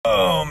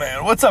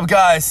Alright, what's up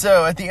guys?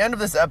 So at the end of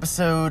this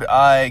episode,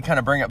 I kind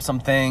of bring up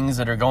some things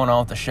that are going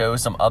on with the show,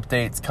 some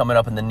updates coming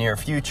up in the near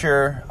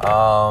future.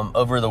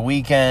 Over the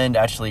weekend,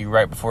 actually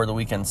right before the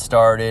weekend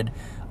started,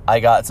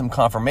 I got some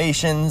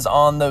confirmations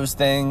on those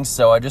things,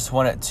 so I just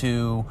wanted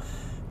to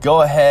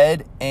go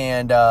ahead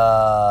and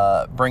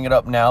bring it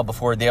up now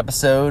before the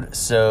episode,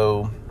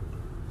 so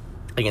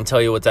I can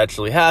tell you what's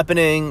actually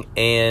happening,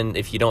 and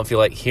if you don't feel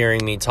like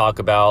hearing me talk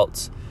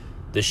about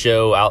the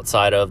show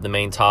outside of the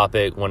main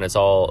topic, when it's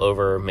all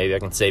over, maybe I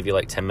can save you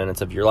like 10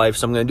 minutes of your life.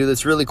 So I'm going to do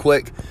this really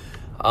quick.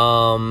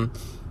 On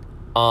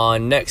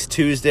next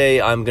Tuesday,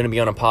 I'm going to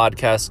be on a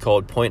podcast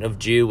called Point of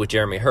View with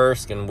Jeremy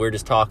Hursk, and we're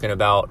just talking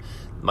about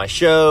my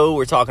show.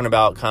 We're talking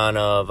about kind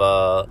of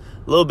a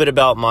little bit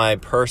about my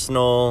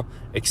personal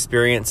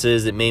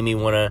experiences that made me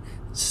want to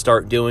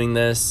start doing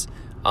this.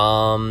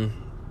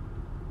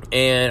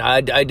 And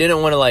I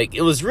didn't want to, like,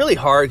 it was really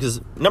hard because,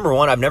 number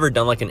one, I've never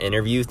done, like, an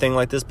interview thing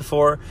like this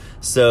before.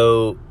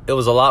 So it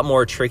was a lot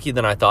more tricky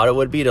than I thought it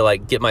would be to,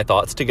 like, get my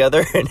thoughts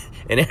together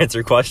and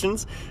answer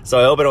questions. So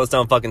I hope I don't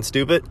sound fucking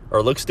stupid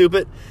or look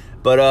stupid.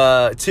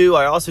 But, two,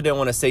 I also didn't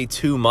want to say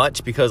too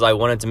much because I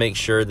wanted to make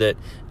sure that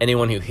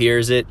anyone who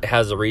hears it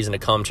has a reason to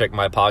come check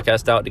my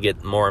podcast out to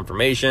get more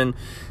information.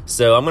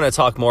 So I'm going to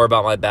talk more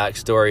about my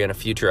backstory in a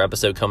future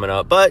episode coming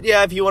up. But,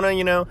 yeah, if you want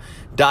to,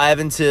 dive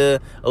into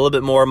a little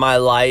bit more of my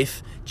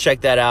life, check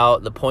that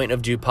out. The Point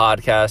of View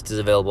podcast is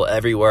available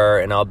everywhere,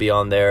 and I'll be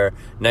on there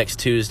next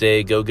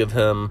Tuesday. Go give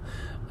him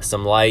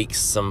some likes,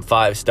 some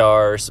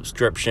 5-star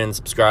subscription,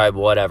 subscribe,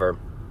 whatever.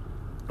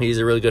 He's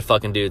a really good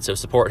fucking dude, so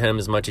support him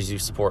as much as you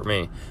support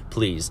me,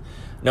 please.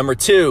 Number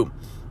 2,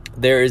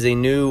 there is a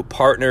new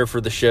partner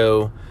for the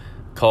show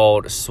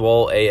called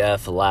Swole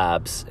AF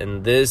Labs,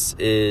 and this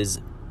is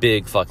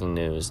big fucking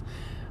news.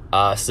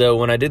 So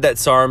when I did that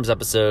SARMS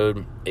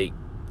episode, it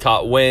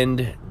caught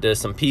wind to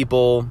some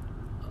people,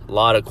 a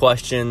lot of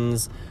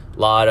questions, a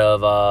lot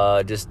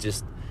of just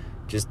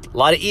a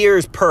lot of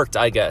ears perked,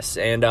 I guess.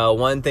 And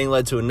one thing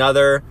led to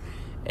another,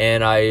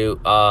 and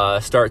I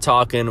start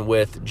talking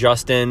with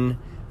Justin,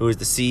 who is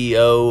the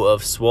CEO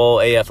of Swole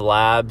AF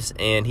Labs,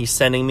 and he's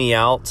sending me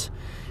out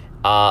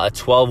a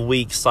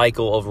 12-week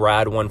cycle of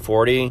Rad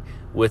 140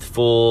 with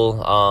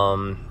full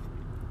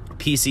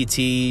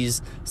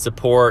PCTs,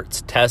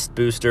 support, test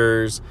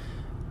boosters,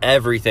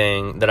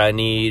 everything that I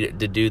need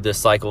to do this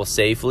cycle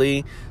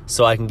safely,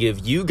 so I can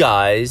give you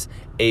guys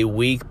a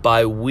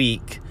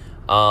week-by-week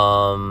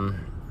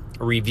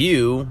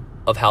review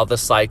of how the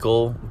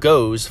cycle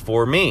goes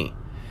for me.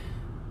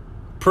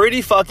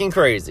 Pretty fucking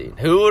crazy.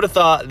 Who would have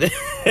thought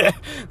that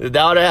would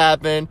have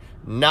happened?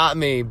 Not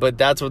me, but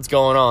that's what's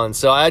going on.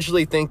 So I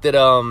actually think that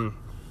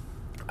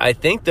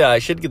I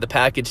should get the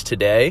package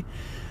today.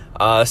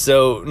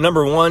 So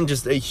number one,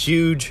 just a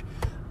huge,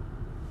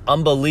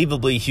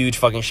 unbelievably huge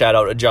fucking shout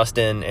out to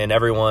Justin and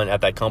everyone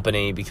at that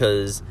company,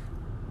 because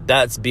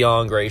that's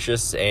beyond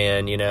gracious.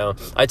 And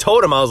I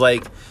told him, I was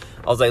like,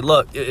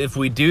 look, if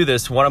we do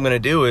this, what I'm gonna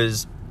do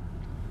is,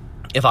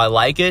 if I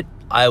like it,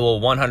 I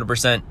will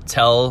 100%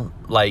 tell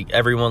like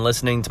everyone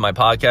listening to my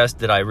podcast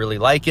that I really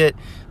like it.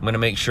 I'm going to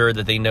make sure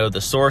that they know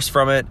the source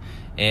from it.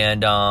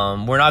 And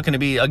we're not going to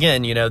be,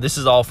 again, this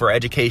is all for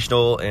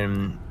educational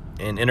and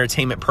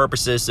entertainment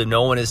purposes. So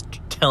no one is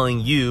telling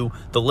you,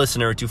 the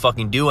listener, to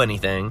fucking do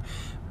anything.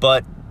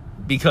 But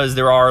because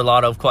there are a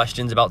lot of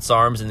questions about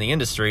SARMs in the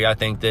industry, I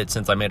think that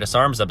since I made a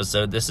SARMs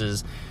episode, this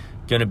is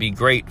going to be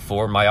great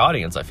for my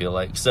audience, I feel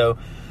like. So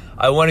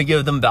I want to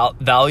give them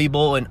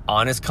valuable and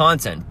honest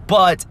content.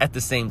 But at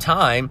the same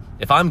time,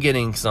 if I'm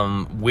getting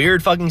some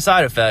weird fucking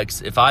side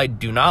effects, if I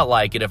do not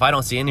like it, if I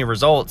don't see any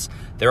results,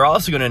 they're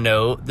also going to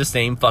know the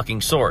same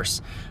fucking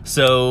source.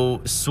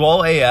 So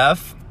Swole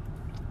AF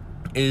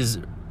is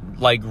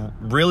like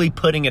really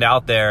putting it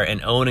out there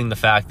and owning the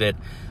fact that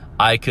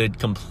I could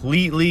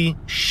completely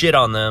shit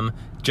on them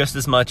just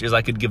as much as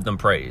I could give them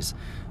praise.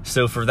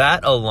 So for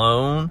that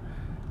alone,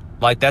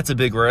 like, that's a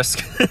big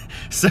risk.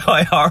 So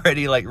I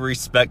already, like,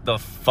 respect the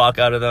fuck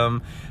out of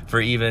them for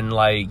even,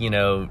 like,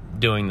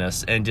 doing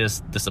this. And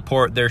just the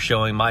support they're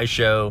showing my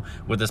show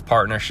with this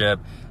partnership.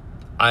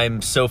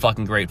 I'm so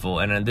fucking grateful.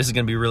 And this is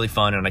going to be really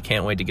fun, and I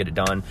can't wait to get it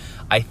done.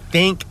 I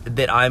think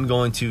that I'm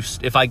going to,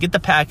 if I get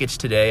the package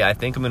today, I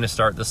think I'm going to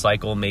start the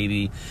cycle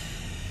maybe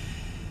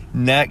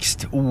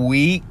next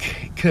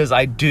week. Because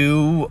I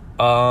do,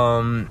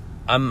 I'm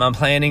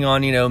planning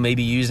on,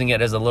 maybe using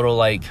it as a little,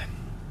 like,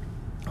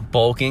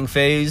 bulking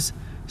phase.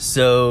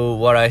 So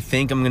what I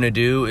think I'm going to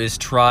do is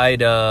try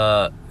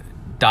to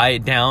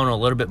diet down a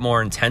little bit more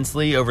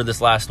intensely over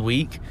this last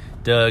week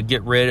to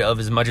get rid of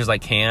as much as I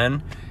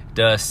can,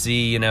 to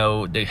see,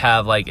 to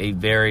have like a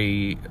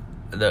very,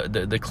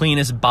 the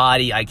cleanest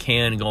body I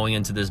can going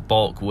into this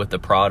bulk with the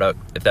product,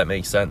 if that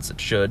makes sense.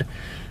 It should.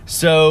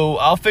 So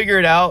I'll figure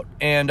it out.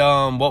 And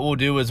what we'll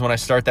do is when I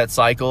start that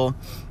cycle,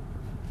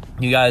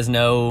 you guys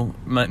know,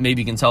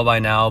 maybe you can tell by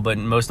now, but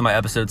most of my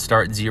episodes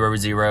start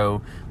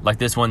 0-0, like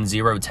this one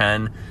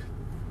 0-10.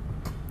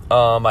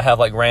 I have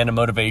like random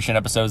motivation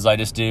episodes I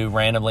just do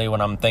randomly when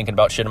I'm thinking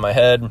about shit in my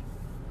head,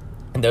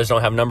 and those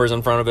don't have numbers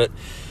in front of it.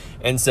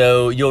 And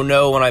so you'll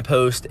know when I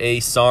post a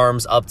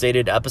SARMs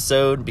updated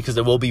episode, because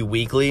it will be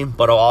weekly,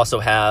 but I'll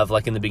also have,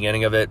 like in the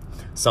beginning of it,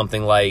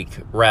 something like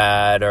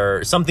rad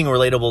or something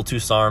relatable to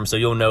SARMs. So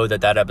you'll know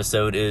that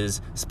episode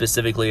is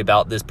specifically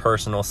about this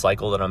personal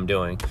cycle that I'm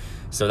doing.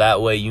 So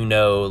that way, you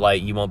know,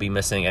 like you won't be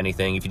missing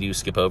anything if you do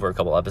skip over a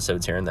couple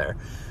episodes here and there.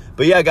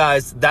 But yeah,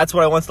 guys, that's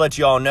what I want to let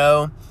you all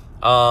know.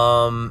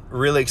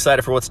 Really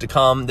excited for what's to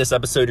come. This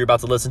episode you're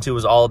about to listen to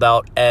was all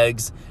about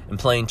eggs and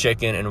plain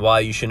chicken and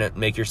why you shouldn't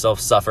make yourself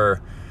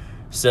suffer.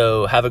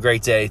 So have a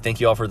great day. Thank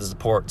you all for the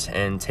support,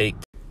 and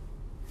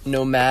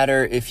no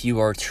matter if you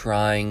are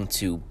trying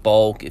to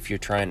bulk, if you're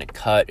trying to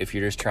cut, if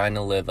you're just trying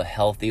to live a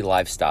healthy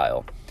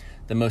lifestyle,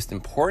 the most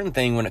important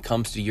thing when it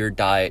comes to your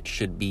diet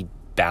should be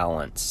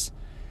balance.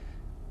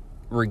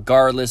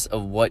 Regardless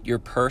of what your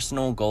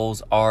personal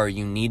goals are,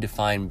 you need to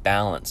find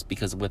balance,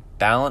 because with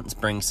balance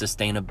brings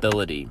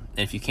sustainability. And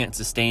if you can't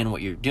sustain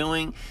what you're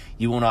doing,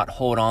 you will not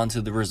hold on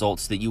to the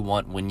results that you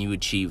want when you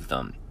achieve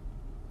them.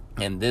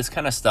 And this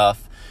kind of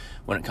stuff,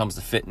 when it comes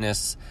to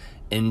fitness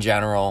in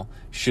general,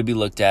 should be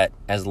looked at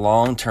as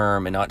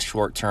long-term and not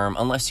short-term,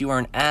 unless you are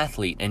an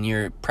athlete and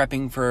you're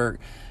prepping for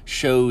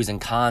shows and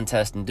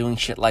contests and doing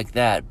shit like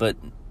that. But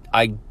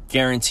I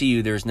guarantee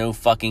you there's no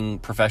fucking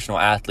professional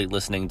athlete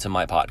listening to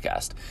my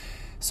podcast.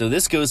 So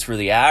this goes for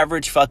the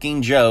average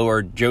fucking Joe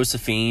or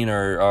Josephine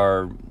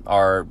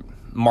or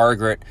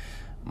Margaret.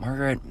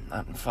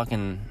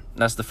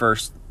 That's the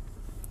first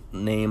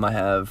name I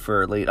have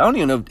for late. I don't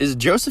even know. Is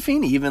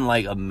Josephine even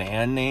like a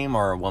man name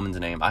or a woman's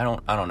name? I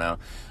don't know.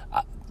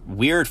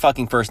 Weird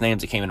fucking first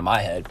names that came into my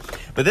head.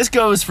 But this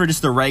goes for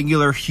just the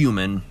regular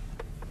human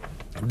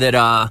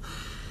that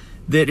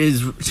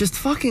is just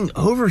fucking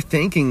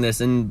overthinking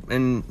this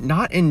and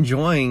not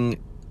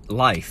enjoying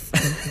life.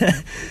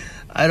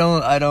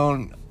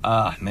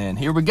 Man,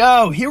 here we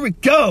go.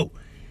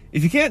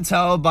 If you can't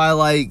tell by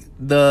like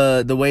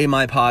the way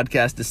my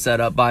podcast is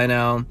set up by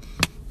now,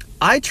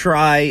 I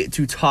try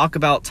to talk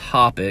about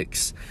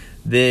topics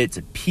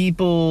that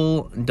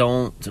people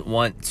don't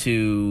want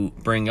to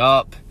bring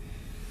up,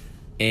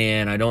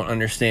 and I don't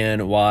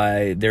understand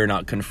why they're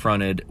not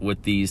confronted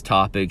with these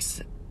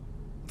topics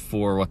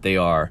for what they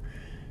are.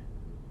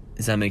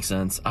 Does that make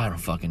sense? I don't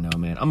fucking know,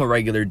 man. I'm a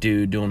regular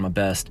dude doing my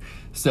best.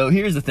 So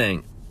here's the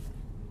thing.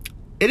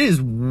 It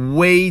is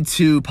way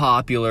too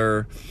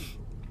popular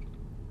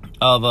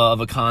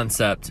of a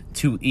concept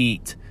to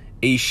eat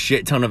a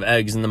shit ton of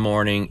eggs in the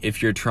morning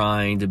if you're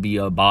trying to be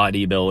a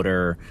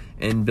bodybuilder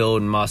and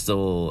build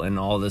muscle and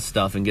all this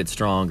stuff and get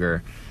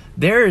stronger.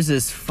 There is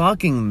this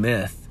fucking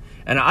myth.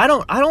 And I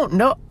don't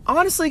know.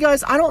 Honestly,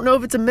 guys, I don't know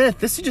if it's a myth.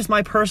 This is just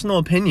my personal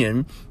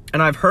opinion.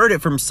 And I've heard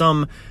it from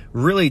some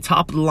really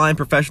top-of-the-line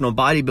professional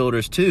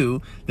bodybuilders,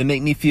 too, that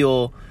make me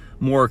feel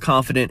more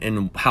confident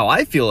in how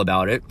I feel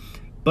about it.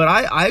 But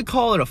I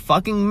call it a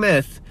fucking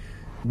myth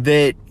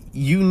that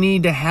you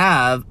need to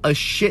have a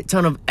shit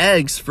ton of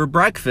eggs for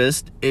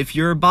breakfast if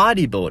you're a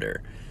bodybuilder.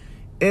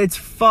 It's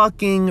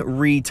fucking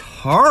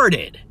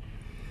retarded.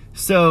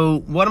 So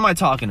what am I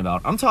talking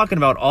about? I'm talking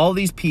about all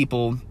these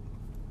people,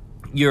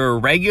 your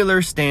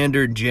regular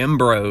standard gym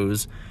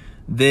bros,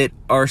 that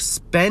are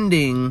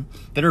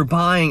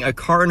buying a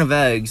carton of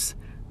eggs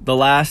to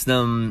last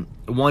them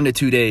 1 to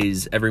 2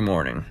 days every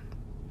morning.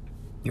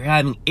 You're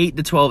having 8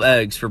 to 12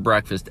 eggs for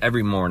breakfast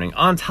every morning,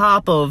 on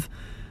top of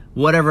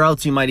whatever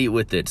else you might eat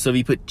with it. So if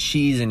you put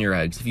cheese in your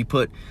eggs, if you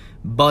put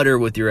butter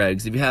with your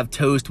eggs, if you have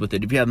toast with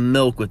it, if you have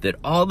milk with it,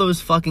 all those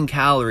fucking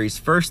calories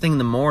first thing in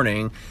the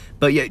morning,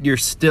 but yet you're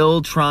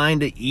still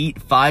trying to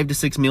eat 5 to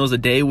 6 meals a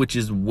day, which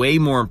is way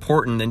more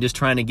important than just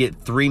trying to get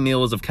 3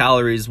 meals of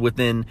calories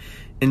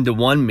into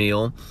one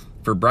meal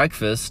for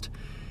breakfast.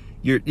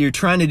 You're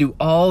trying to do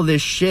all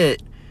this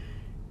shit.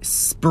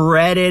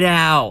 Spread it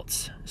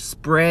out,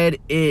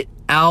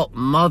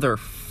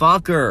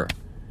 motherfucker.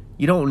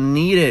 You don't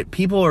need it.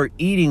 People are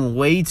eating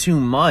way too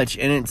much,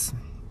 and it's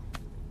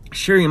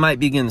sure, you might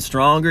be getting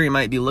stronger, you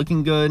might be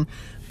looking good,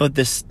 but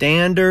the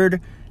standard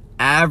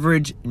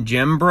average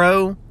gym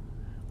bro,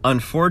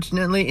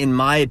 unfortunately, in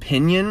my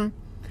opinion,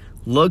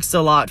 looks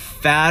a lot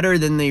fatter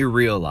than they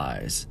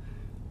realize.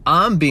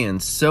 I'm being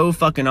so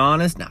fucking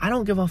honest. Now, I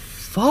don't give a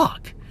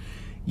fuck.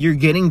 You're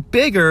getting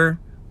bigger,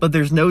 but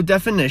there's no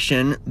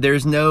definition.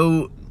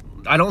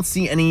 I don't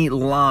see any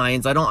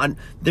lines.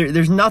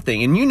 There's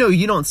nothing. And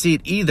you don't see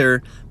it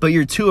either, but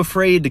you're too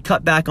afraid to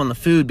cut back on the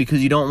food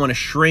because you don't want to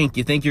shrink.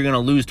 You think you're going to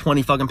lose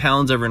 20 fucking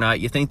pounds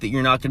overnight. You think that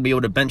you're not going to be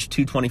able to bench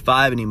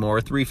 225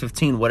 anymore,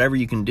 315, whatever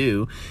you can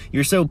do.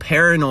 You're so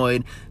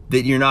paranoid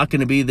that you're not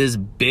going to be this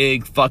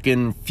big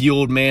fucking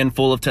fueled man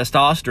full of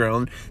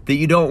testosterone that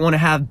you don't want to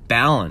have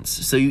balance.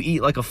 So you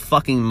eat like a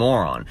fucking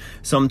moron.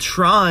 So I'm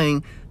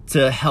trying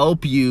to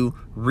help you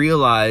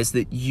realize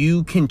that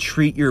you can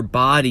treat your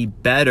body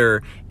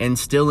better and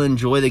still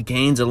enjoy the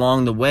gains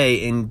along the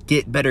way and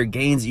get better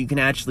gains that you can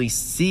actually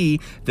see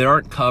that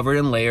aren't covered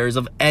in layers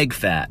of egg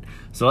fat.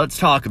 So let's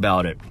talk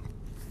about it.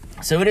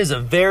 So it's a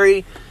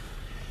very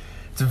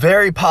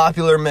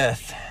popular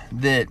myth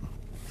that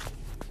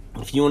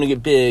if you want to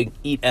get big,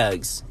 eat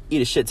eggs.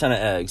 eat a shit ton of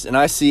eggs. And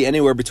I see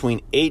anywhere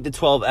between 8 to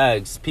 12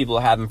 eggs people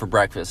are having for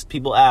breakfast.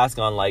 People ask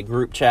on like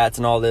group chats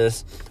and all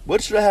this,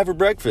 what should I have for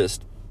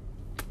breakfast?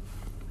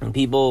 And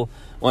people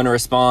want to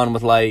respond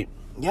with like,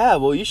 yeah,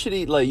 well, you should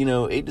eat like,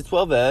 8 to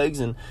 12 eggs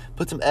and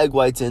put some egg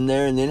whites in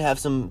there and then have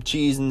some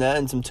cheese in that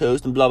and some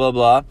toast and blah, blah,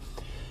 blah.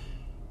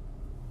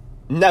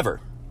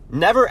 Never,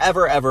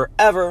 ever, ever,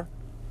 ever,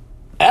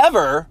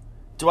 ever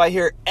do I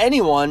hear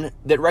anyone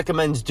that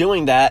recommends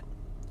doing that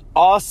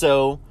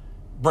also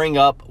bring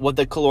up what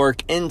the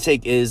caloric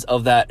intake is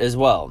of that as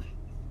well.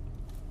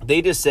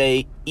 They just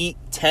say eat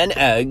 10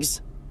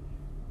 eggs,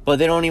 but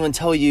they don't even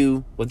tell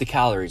you what the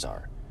calories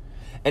are.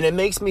 And it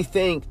makes me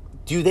think,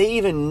 do they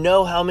even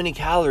know how many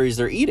calories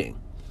they're eating?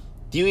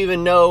 Do you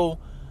even know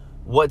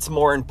what's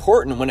more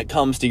important when it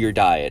comes to your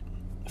diet?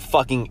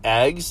 Fucking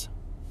eggs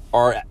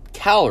or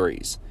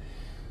calories?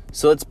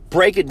 So let's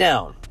break it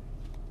down.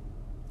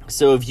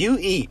 So if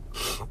you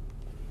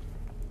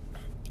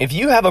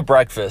have a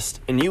breakfast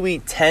and you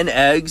eat 10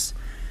 eggs,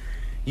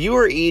 you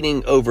are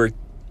eating over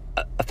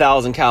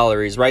 1,000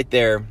 calories right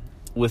there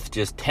with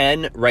just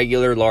 10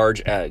 regular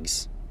large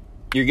eggs.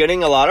 You're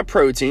getting a lot of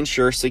protein,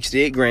 sure,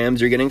 68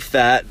 grams. You're getting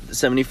fat,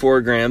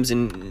 74 grams,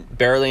 and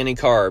barely any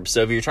carbs.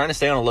 So if you're trying to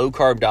stay on a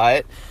low-carb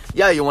diet,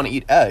 yeah, you want to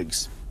eat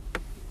eggs.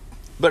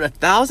 But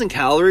 1,000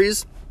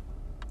 calories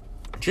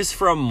just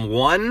from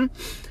one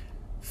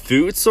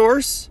food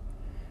source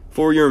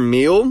for your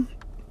meal?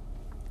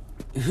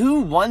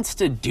 Who wants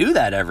to do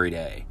that every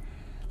day?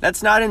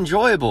 That's not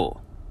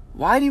enjoyable.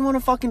 Why do you want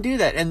to fucking do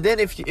that? And then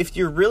if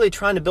you're really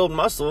trying to build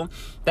muscle,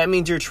 that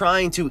means you're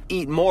trying to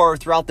eat more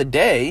throughout the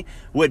day,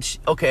 which,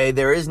 okay,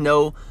 there is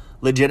no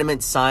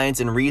legitimate science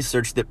and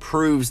research that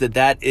proves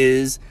that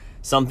is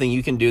something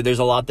you can do. There's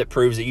a lot that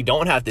proves that you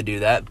don't have to do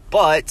that.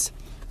 But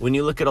when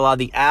you look at a lot of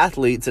the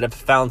athletes that have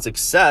found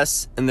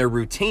success in their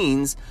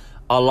routines,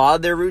 a lot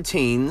of their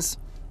routines,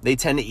 they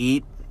tend to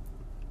eat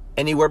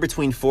anywhere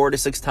between 4 to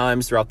 6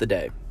 times throughout the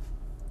day.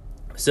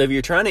 So if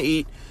you're trying to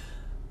eat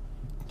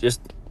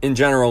just in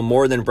general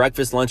more than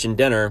breakfast, lunch, and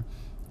dinner,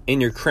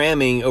 and you're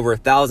cramming over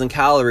 1,000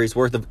 calories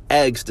worth of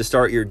eggs to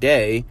start your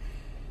day,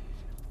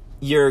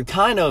 you're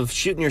kind of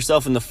shooting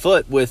yourself in the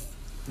foot with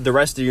the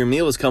rest of your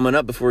meals coming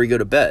up before you go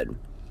to bed.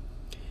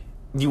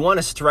 You want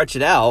to stretch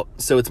it out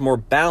so it's more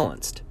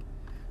balanced.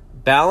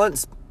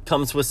 Balance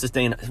comes with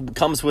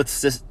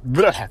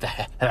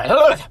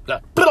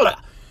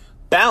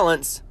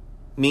balance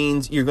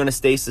means you're going to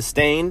stay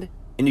sustained,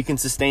 and you can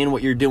sustain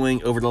what you're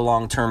doing over the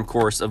long-term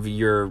course of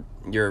your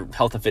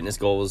health and fitness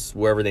goals,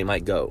 wherever they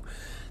might go.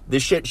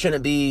 This shit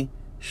shouldn't be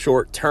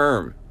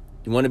short-term.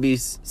 You want to be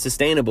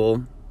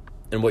sustainable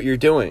in what you're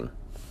doing.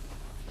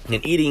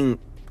 And eating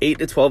 8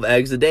 to 12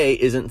 eggs a day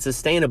isn't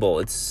sustainable.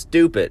 It's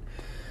stupid.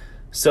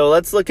 So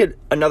let's look at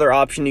another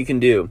option you can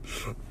do.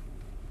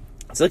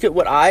 Let's look at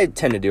what I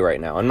tend to do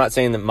right now. I'm not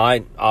saying that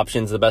my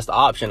option is the best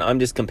option. I'm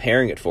just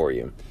comparing it for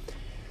you.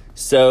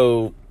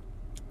 So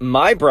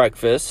my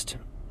breakfast,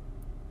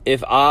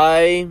 if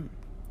I'm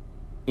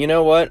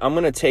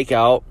going to take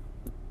out,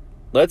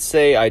 let's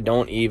say I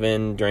don't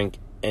even drink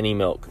any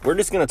milk. We're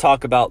just going to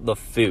talk about the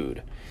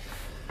food.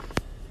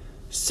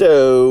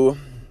 So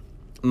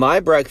my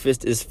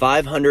breakfast is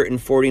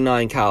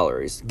 549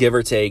 calories, give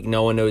or take.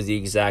 No one knows the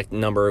exact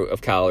number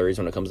of calories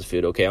when it comes to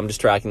food. Okay, I'm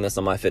just tracking this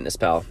on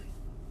MyFitnessPal.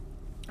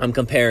 I'm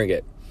comparing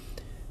it.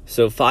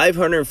 So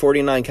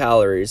 549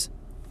 calories.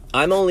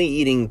 I'm only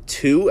eating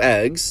 2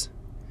 eggs.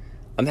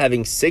 I'm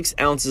having 6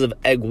 ounces of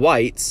egg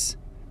whites,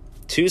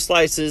 2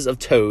 slices of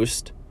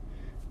toast,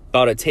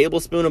 about a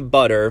tablespoon of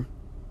butter,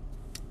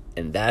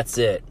 and that's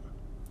it.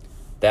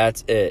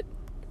 That's it.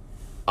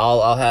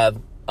 I'll have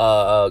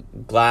a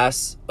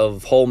glass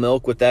of whole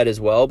milk with that as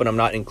well, but I'm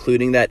not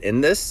including that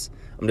in this.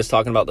 I'm just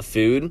talking about the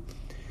food.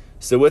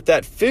 So with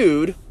that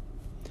food,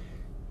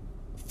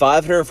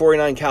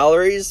 549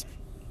 calories,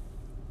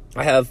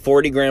 I have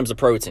 40 grams of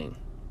protein.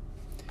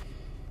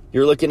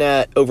 You're looking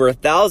at over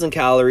 1,000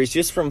 calories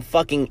just from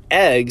fucking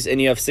eggs,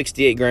 and you have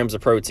 68 grams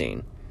of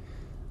protein.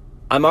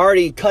 I'm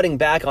already cutting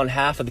back on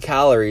half of the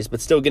calories,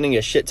 but still getting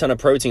a shit ton of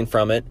protein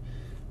from it,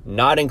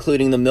 not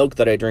including the milk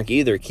that I drink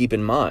either, keep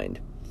in mind.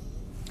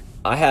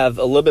 I have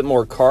a little bit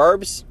more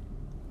carbs,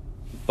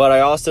 but I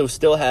also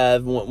still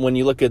have, when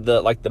you look at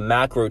the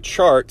macro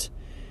chart,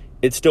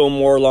 it's still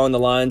more along the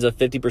lines of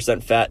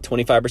 50% fat,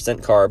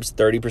 25% carbs,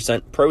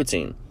 30%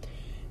 protein.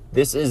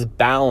 This is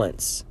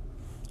balance.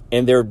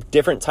 And there are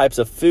different types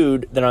of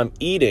food that I'm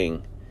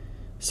eating,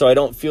 so I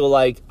don't feel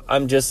like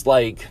I'm just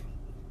stuck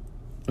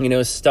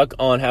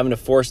on having to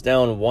force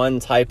down one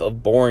type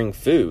of boring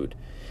food.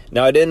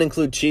 Now, I didn't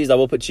include cheese. I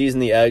will put cheese in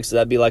the egg, so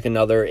that'd be like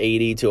another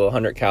 80 to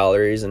 100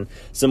 calories and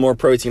some more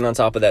protein on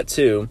top of that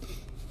too.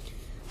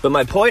 But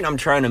my point I'm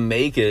trying to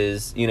make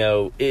is,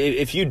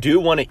 if you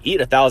do want to eat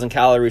 1,000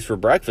 calories for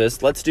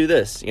breakfast, let's do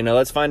this.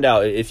 Let's find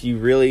out if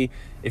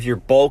you're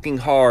bulking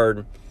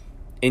hard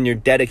and you're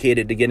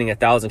dedicated to getting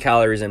 1,000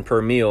 calories in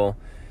per meal,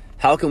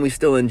 how can we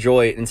still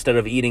enjoy it instead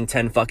of eating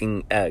 10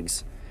 fucking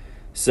eggs?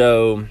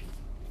 So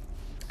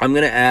I'm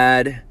going to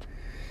add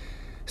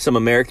some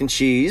American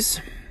cheese.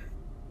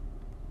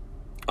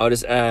 I'll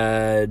just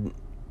add,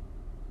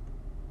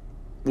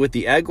 with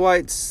the egg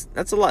whites,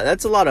 that's a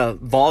lot of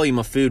volume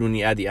of food when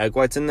you add the egg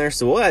whites in there.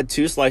 So we'll add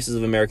 2 slices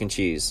of American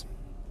cheese.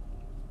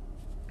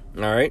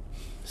 All right.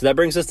 So that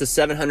brings us to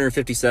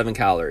 757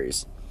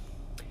 calories.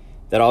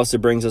 That also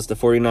brings us to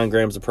 49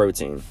 grams of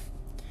protein.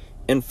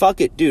 And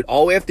fuck it, dude.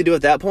 All we have to do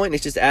at that point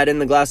is just add in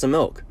the glass of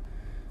milk.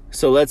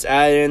 So let's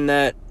add in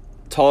that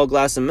tall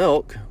glass of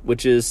milk,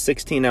 which is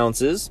 16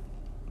 ounces.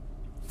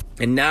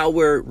 And now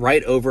we're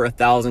right over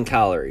 1,000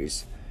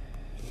 calories.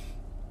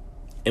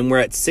 And we're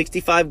at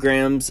 65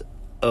 grams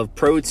of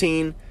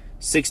protein,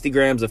 60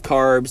 grams of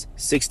carbs,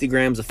 60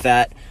 grams of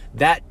fat.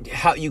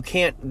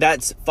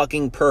 That's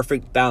fucking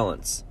perfect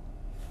balance.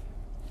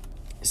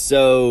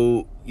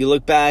 So you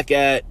look back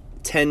at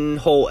 10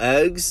 whole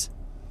eggs,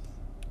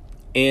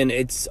 and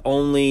it's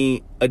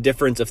only a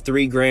difference of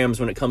 3 grams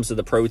when it comes to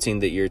the protein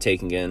that you're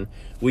taking in,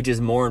 which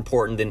is more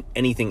important than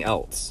anything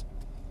else.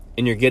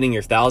 And you're getting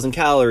your 1,000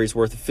 calories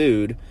worth of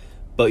food,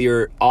 but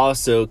you're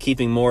also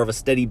keeping more of a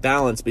steady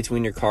balance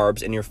between your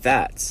carbs and your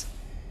fats.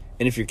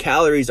 And if your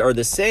calories are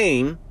the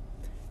same,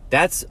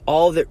 that's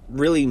all that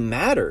really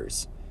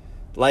matters.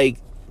 Like,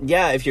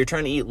 yeah, if you're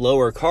trying to eat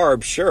lower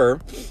carbs,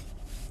 sure.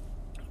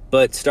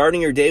 But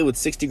starting your day with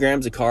 60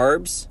 grams of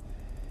carbs,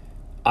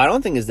 I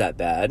don't think is that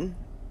bad.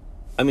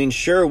 I mean,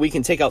 sure, we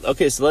can take out...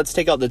 Okay, so let's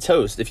take out the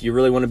toast. If you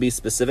really want to be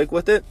specific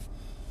with it,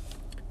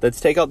 let's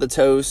take out the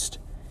toast.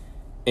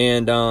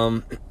 And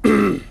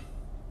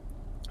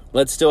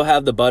let's still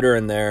have the butter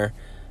in there.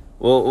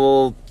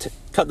 We'll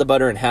cut the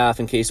butter in half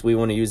in case we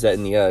want to use that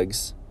in the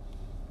eggs.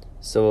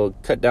 So we'll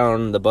cut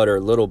down the butter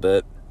a little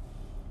bit.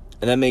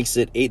 And that makes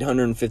it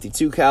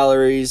 852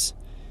 calories,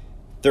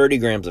 30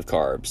 grams of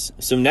carbs.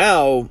 So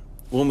now,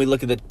 when we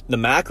look at the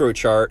macro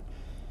chart,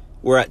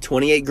 we're at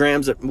 28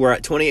 grams. We're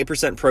at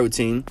 28%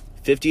 protein,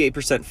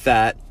 58%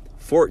 fat,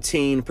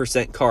 14%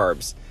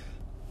 carbs.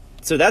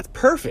 So that's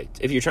perfect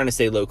if you're trying to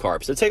stay low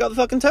carb. So take out the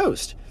fucking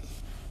toast.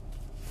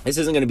 This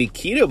isn't going to be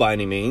keto by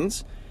any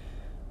means,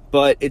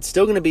 but it's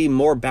still going to be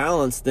more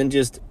balanced than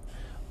just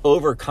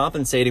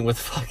overcompensating with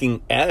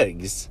fucking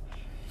eggs.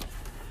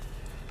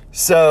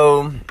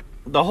 So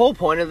the whole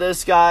point of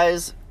this,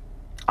 guys,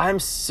 I'm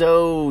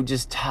so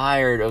just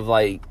tired of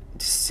like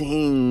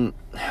seeing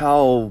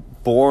how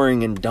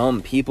boring and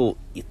dumb people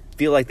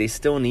feel like they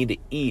still need to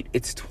eat.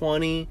 It's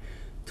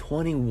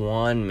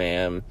 2021,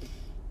 man.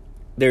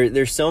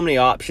 There's so many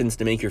options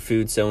to make your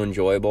food so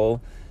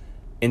enjoyable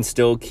and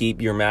still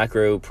keep your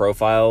macro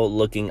profile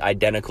looking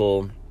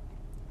identical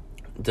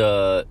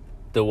to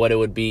what it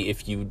would be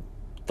if you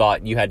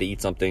thought you had to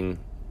eat something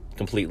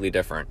completely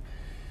different.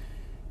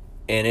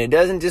 And it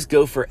doesn't just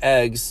go for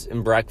eggs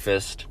and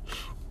breakfast,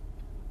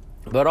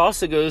 but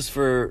also goes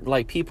for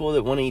like people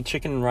that want to eat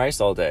chicken and rice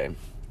all day.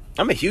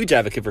 I'm a huge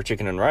advocate for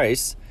chicken and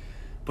rice,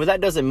 but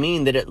that doesn't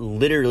mean that it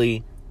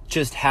literally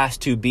just has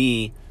to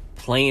be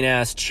plain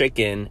ass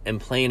chicken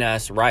and plain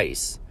ass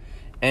rice.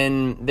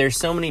 And there's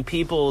so many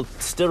people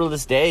still to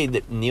this day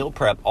that meal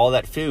prep all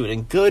that food,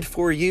 and good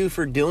for you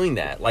for doing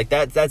that. Like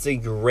that's a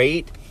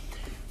great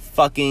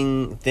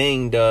fucking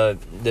thing to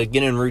get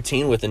in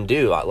routine with and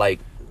do. Like,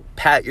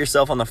 pat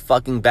yourself on the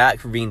fucking back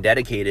for being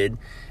dedicated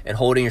and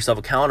holding yourself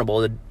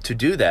accountable to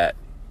do that.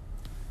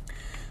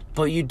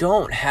 But you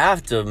don't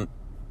have to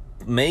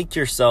make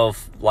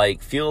yourself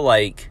like feel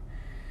like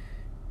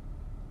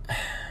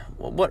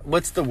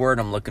what's the word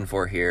I'm looking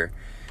for here?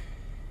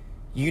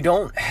 You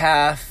don't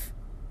have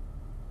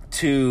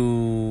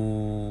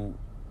to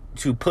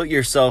put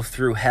yourself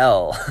through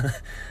hell.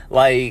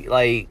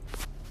 like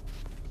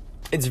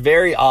it's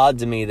very odd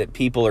to me that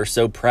people are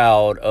so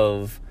proud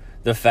of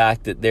the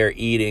fact that they're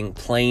eating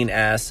plain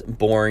ass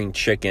boring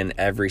chicken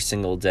every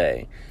single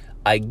day.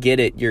 I get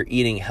it, you're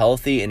eating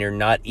healthy and you're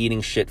not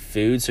eating shit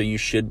food, so you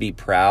should be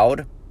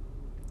proud.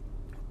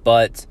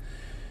 But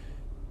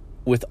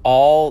with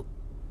all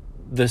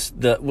this,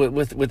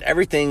 with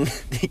everything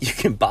that you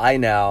can buy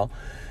now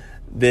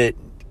that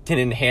can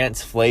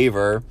enhance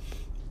flavor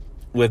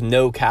with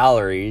no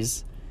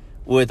calories,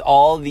 with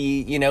all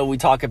the, we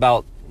talk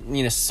about,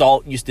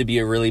 salt used to be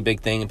a really big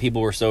thing and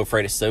people were so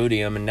afraid of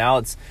sodium, and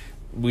now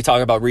we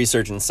talk about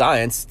research and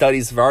science.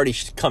 Studies have already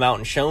come out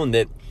and shown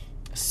that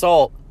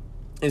salt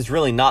is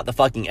really not the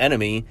fucking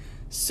enemy.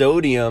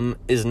 Sodium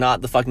is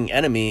not the fucking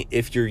enemy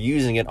if you're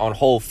using it on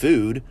whole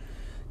food.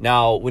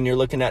 Now, when you're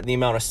looking at the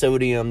amount of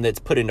sodium that's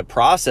put into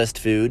processed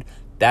food,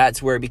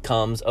 that's where it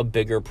becomes a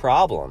bigger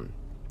problem.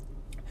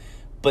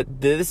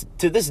 But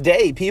to this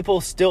day,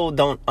 people still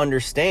don't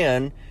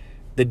understand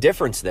the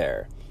difference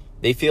there.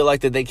 They feel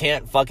like that they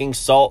can't fucking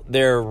salt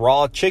their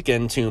raw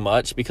chicken too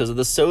much because of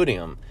the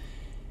sodium.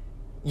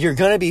 You're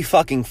gonna be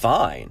fucking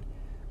fine.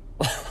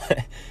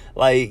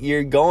 Like,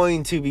 you're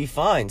going to be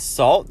fine.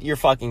 Salt your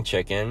fucking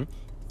chicken.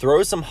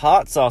 Throw some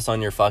hot sauce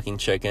on your fucking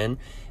chicken.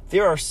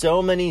 There are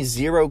so many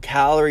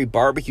 0-calorie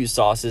barbecue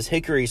sauces,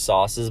 hickory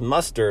sauces,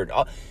 mustard,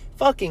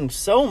 fucking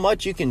so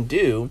much you can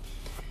do.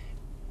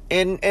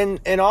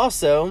 And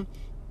also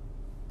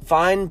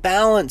find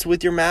balance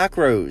with your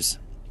macros.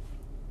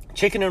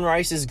 Chicken and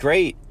rice is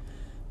great,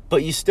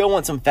 but you still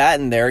want some fat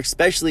in there,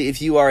 especially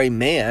if you are a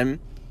man.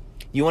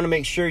 You want to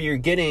make sure you're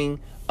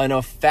getting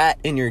enough fat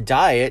in your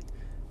diet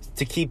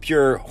to keep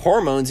your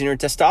hormones and your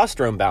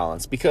testosterone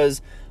balanced,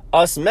 because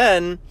us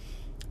men,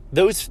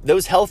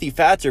 those healthy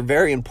fats are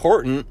very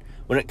important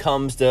when it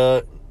comes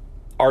to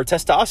our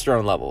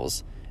testosterone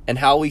levels and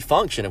how we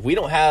function. If we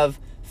don't have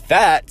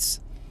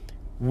fats,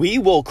 we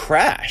will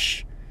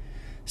crash.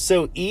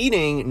 So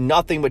eating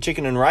nothing but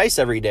chicken and rice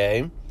every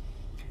day,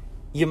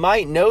 you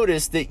might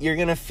notice that you're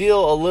going to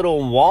feel a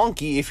little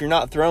wonky if you're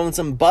not throwing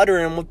some butter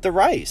in with the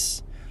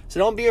rice. So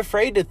don't be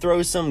afraid to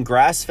throw some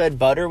grass-fed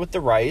butter with the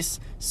rice,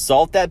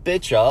 salt that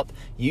bitch up,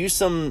 use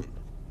some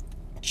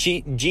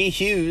G.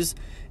 Hughes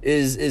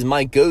is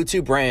my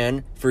go-to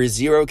brand for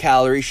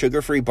 0-calorie,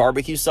 sugar-free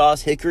barbecue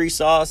sauce, hickory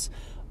sauce,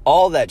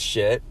 all that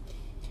shit.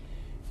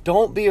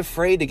 Don't be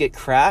afraid to get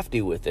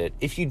crafty with it.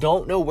 If you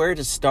don't know where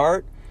to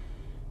start,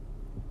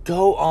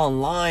 go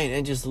online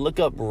and just look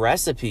up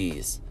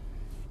recipes.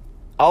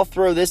 I'll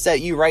throw this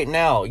at you right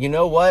now. You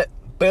know what?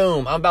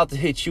 Boom. I'm about to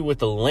hit you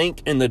with a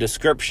link in the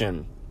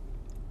description.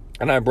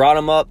 And I brought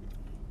him up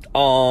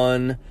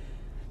on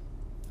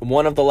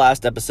one of the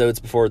last episodes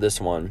before this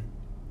one.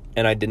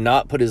 And I did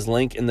not put his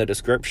link in the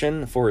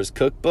description for his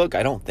cookbook.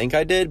 I don't think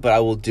I did, but I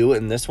will do it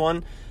in this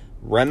one.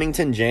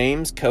 Remington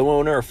James,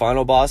 co-owner of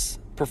Final Boss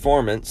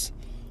Performance,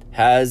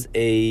 has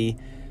a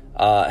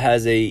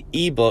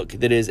ebook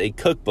that is a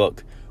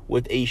cookbook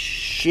with a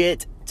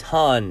shit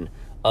ton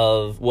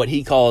of what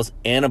he calls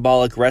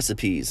anabolic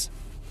recipes,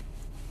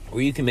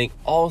 where you can make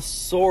all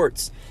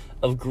sorts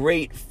of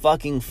great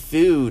fucking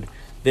food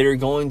that are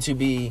going to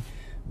be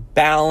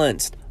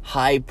balanced,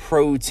 high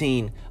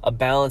protein, a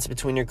balance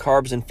between your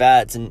carbs and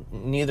fats, and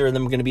neither of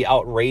them are going to be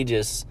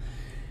outrageous.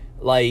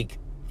 Like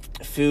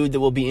food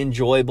that will be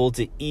enjoyable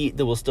to eat,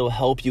 that will still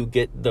help you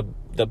get the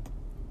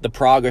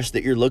progress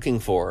that you're looking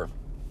for.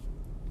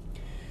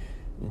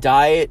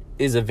 Diet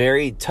is a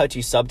very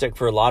touchy subject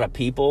for a lot of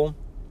people,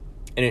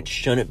 and it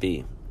shouldn't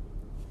be.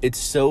 It's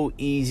so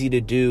easy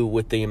to do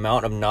with the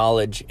amount of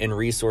knowledge and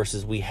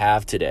resources we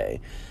have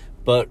today.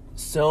 But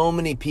so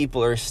many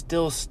people are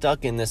still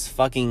stuck in this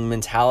fucking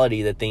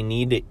mentality that they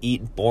need to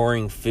eat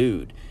boring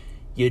food.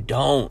 You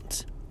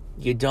don't.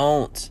 You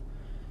don't.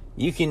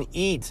 You can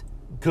eat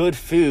good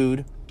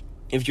food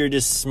if you're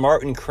just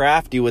smart and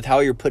crafty with how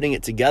you're putting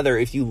it together.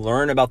 If you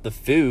learn about the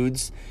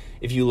foods,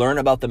 if you learn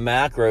about the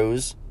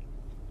macros,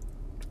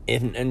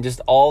 and just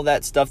all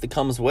that stuff that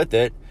comes with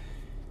it,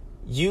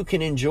 you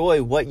can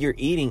enjoy what you're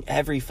eating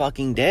every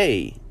fucking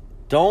day.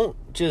 Don't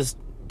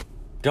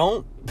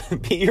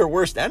be your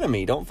worst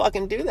enemy. Don't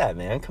fucking do that,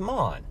 man. Come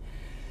on.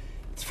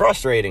 It's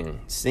frustrating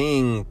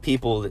seeing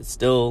people that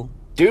still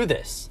do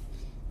this.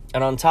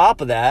 And on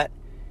top of that,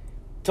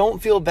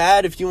 don't feel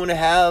bad if you want to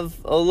have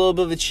a little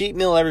bit of a cheat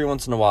meal every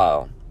once in a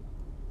while.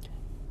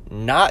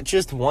 Not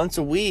just once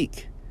a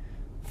week.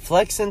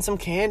 Flex in some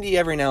candy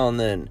every now and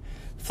then.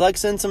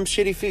 Flex in some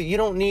shitty food. You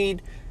don't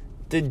need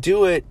to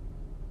do it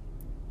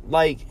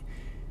like...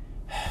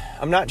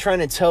 I'm not trying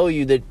to tell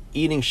you that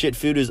eating shit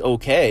food is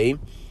okay,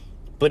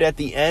 but at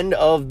the end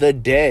of the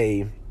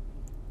day,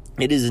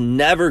 it is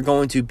never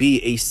going to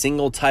be a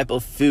single type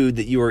of food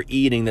that you are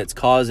eating that's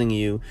causing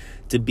you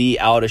to be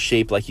out of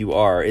shape like you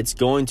are. It's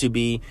going to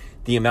be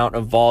the amount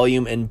of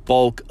volume and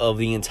bulk of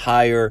the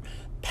entire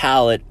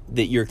palate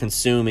that you're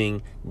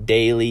consuming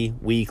daily,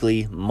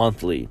 weekly,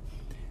 monthly.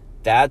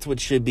 That's what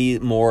should be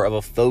more of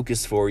a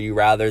focus for you,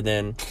 rather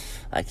than,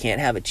 I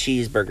can't have a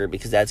cheeseburger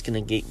because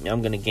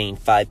I'm going to gain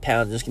 5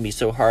 pounds. It's going to be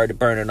so hard to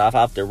burn it off. I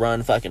have to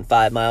run fucking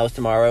 5 miles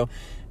tomorrow.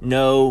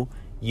 No,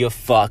 you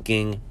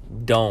fucking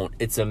don't.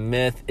 It's a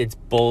myth. It's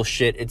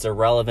bullshit. It's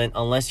irrelevant.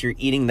 Unless you're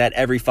eating that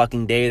every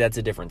fucking day, that's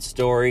a different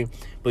story.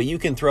 But you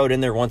can throw it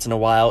in there once in a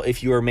while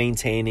if you are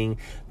maintaining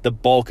the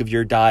bulk of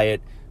your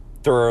diet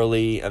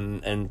thoroughly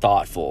and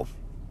thoughtful.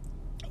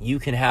 You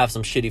can have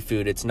some shitty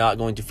food. It's not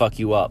going to fuck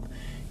you up.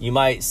 You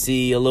might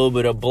see a little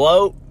bit of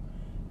bloat,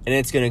 and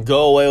it's going to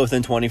go away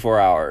within 24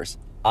 hours.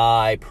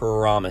 I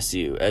promise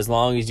you. As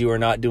long as you are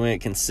not doing it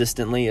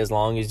consistently, as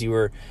long as you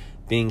are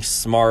being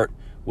smart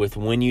with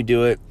when you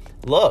do it.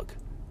 Look,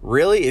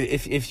 really,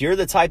 if you're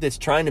the type that's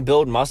trying to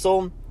build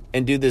muscle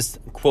and do this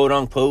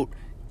quote-unquote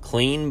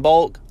clean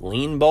bulk,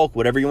 lean bulk,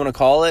 whatever you want to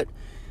call it,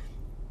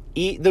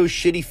 eat those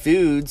shitty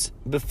foods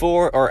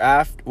before or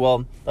after,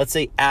 well, let's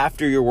say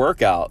after your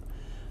workout.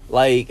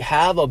 Like,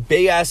 have a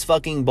big-ass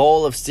fucking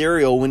bowl of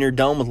cereal when you're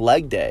done with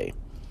leg day.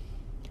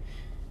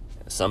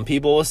 Some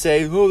people will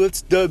say, oh,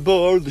 that's that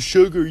bar, the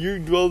sugar,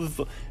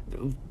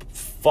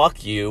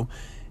 fuck you.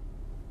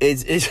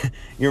 It's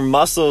your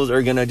muscles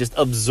are going to just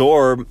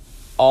absorb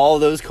all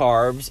those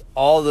carbs,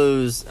 all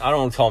those, I don't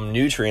want to call them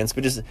nutrients,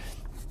 but just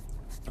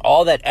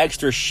all that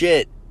extra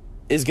shit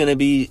is going to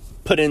be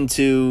put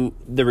into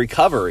the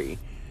recovery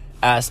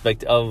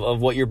aspect of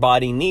what your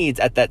body needs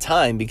at that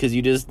time, because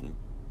you just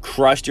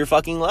crushed your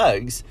fucking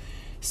legs.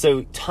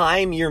 So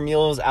time your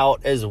meals out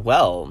as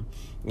well.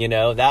 You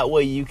know, that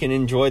way you can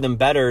enjoy them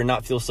better and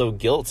not feel so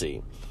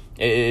guilty.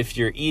 If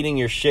you're eating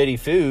your shitty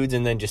foods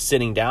and then just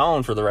sitting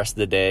down for the rest of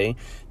the day,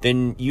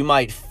 then you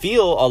might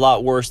feel a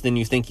lot worse than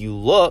you think you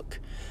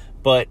look.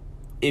 But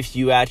if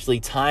you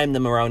actually time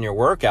them around your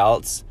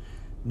workouts,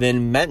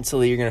 then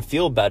mentally you're going to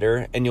feel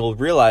better, and you'll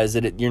realize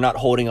that you're not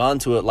holding on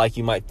to it like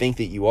you might think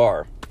that you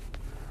are.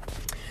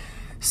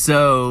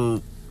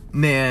 So,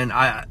 man,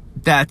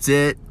 that's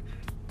it.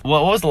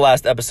 What was the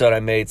last episode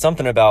I made?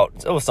 Something about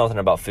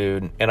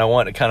food, and I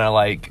want to kind of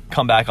like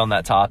come back on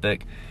that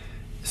topic.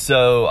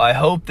 So I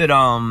hope that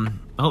I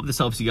hope this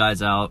helps you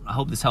guys out. I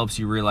hope this helps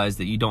you realize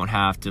that you don't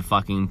have to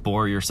fucking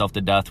bore yourself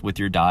to death with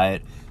your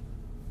diet.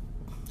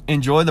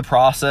 Enjoy the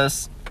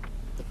process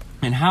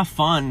and have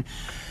fun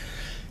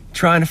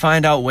trying to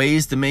find out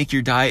ways to make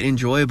your diet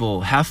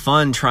enjoyable. Have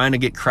fun trying to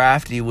get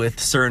crafty with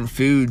certain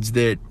foods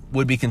that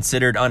would be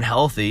considered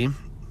unhealthy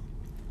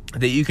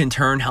that you can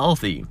turn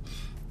healthy.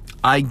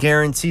 I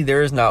guarantee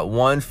there is not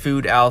one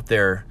food out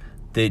there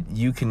that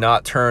you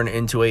cannot turn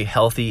into a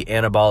healthy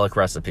anabolic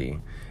recipe.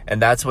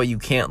 And that's why you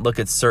can't look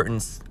at certain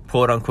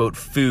quote-unquote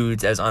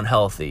foods as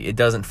unhealthy. It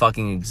doesn't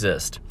fucking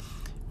exist.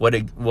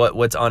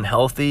 What's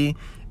unhealthy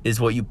is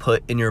what you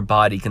put in your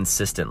body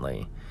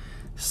consistently.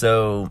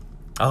 So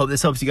I hope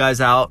this helps you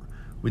guys out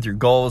with your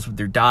goals, with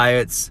your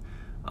diets.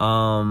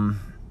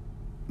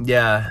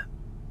 Yeah,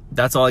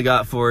 that's all I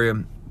got for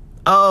you.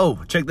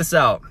 Oh, check this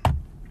out.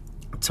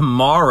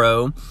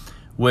 Tomorrow,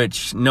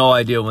 which no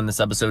idea when this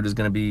episode is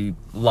going to be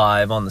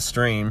live on the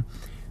stream,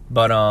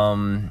 but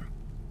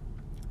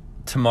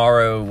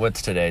tomorrow,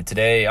 what's today?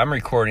 Today, I'm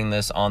recording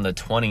this on the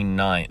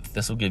 29th.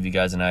 This will give you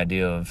guys an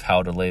idea of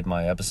how delayed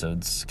my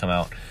episodes come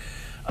out.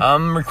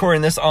 I'm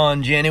recording this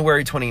on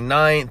January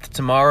 29th.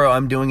 Tomorrow,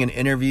 I'm doing an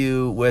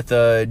interview with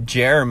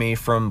Jeremy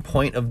from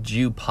Point of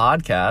View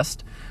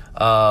podcast.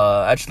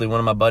 Actually, one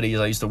of my buddies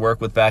I used to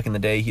work with back in the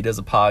day, he does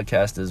a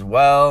podcast as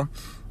well.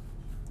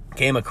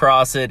 Came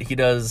across it.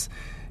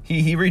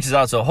 He reaches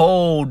out to a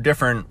whole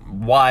different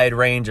wide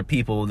range of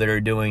people that are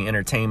doing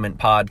entertainment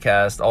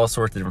podcasts, all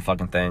sorts of different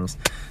fucking things.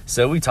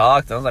 So we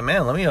talked. I was like,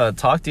 man, let me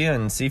talk to you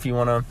and see if you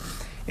want to,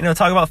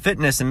 talk about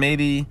fitness and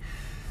maybe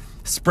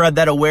spread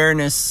that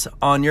awareness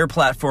on your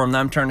platform that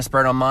I'm trying to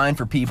spread on mine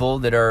for people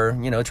that are,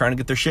 trying to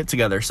get their shit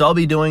together. So I'll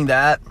be doing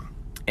that,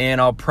 and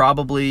I'll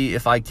probably,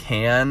 if I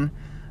can,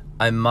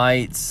 I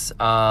might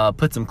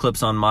put some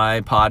clips on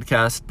my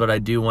podcast, but I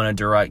do want to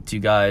direct you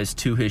guys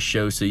to his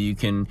show so you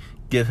can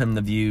give him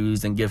the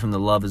views and give him the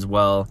love as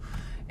well.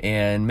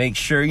 And make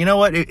sure, you know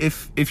what,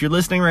 if you're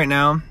listening right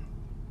now,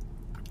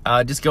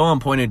 just go on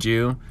Point of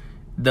View.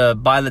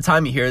 By the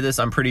time you hear this,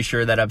 I'm pretty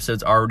sure that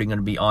episode's already going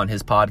to be on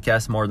his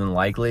podcast, more than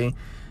likely.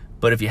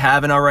 But if you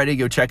haven't already,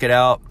 go check it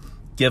out.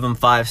 Give him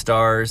 5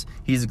 stars.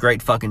 He's a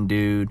great fucking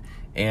dude.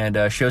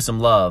 And show some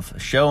love.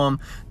 Show him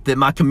that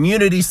my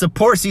community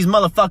supports these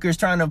motherfuckers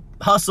trying to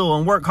hustle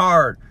and work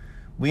hard.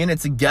 We in it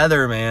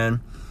together,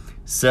 man.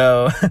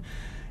 So,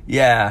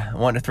 yeah, I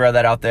wanted to throw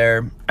that out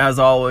there. As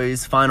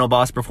always,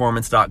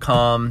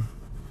 finalbossperformance.com.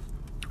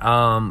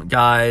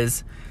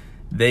 Guys,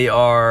 they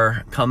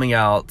are coming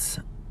out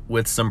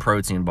with some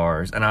protein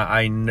bars. And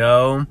I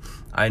know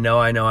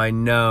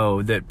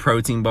that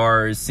protein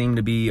bars seem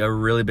to be a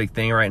really big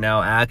thing right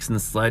now. Axe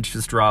and Sledge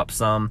just dropped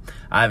some.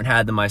 I haven't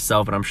had them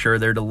myself, but I'm sure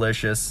they're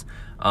delicious.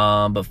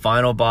 But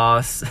Final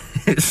Boss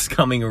is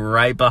coming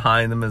right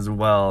behind them as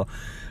well,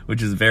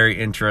 which is very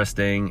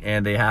interesting.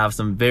 And they have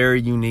some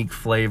very unique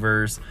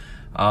flavors.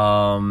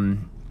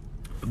 One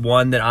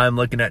that I'm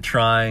looking at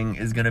trying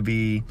is going to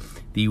be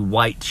the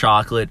white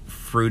chocolate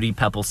Fruity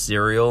Pebble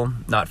cereal.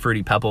 Not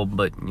Fruity Pebble,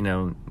 but,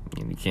 you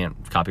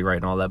can't copyright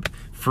and all that. But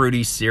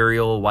fruity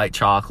cereal, white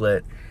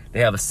chocolate. They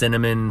have a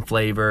cinnamon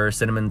flavor,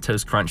 cinnamon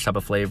toast crunch type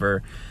of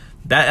flavor.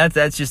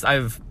 That's just,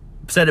 I've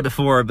said it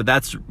before, but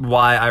that's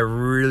why I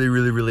really,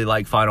 really, really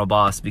like Final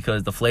Boss,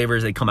 because the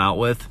flavors they come out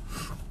with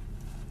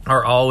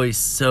are always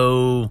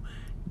so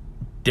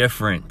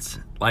different.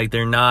 Like,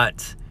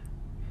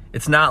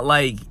 it's not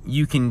like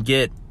you can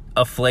get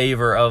a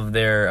flavor of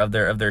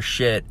their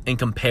shit and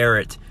compare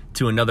it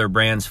to another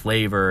brand's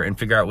flavor and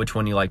figure out which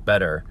one you like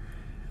better.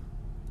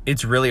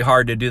 It's really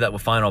hard to do that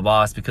with Final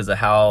Boss because of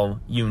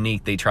how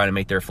unique they try to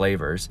make their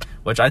flavors,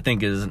 which I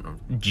think is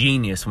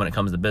genius when it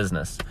comes to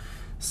business.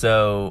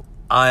 So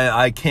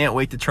I can't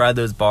wait to try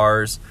those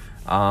bars.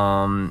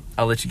 I'll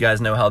let you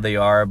guys know how they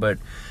are, but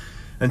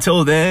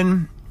until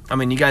then,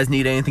 you guys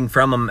need anything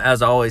from them,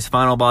 as always,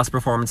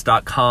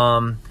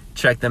 finalbossperformance.com.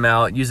 Check them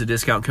out. Use the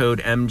discount code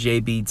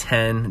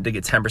MJB10 to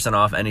get 10%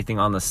 off anything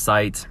on the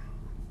site.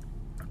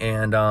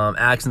 And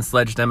Axe and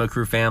Sledge Demo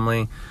Crew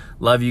family,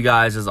 love you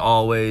guys as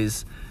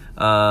always.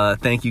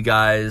 Thank you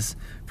guys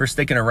for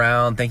sticking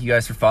around. Thank you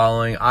guys for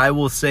following. I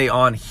will say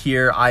on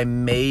here, I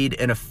made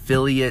an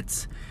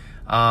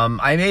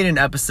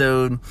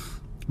episode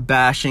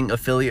bashing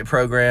affiliate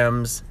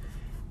programs,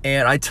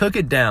 and I took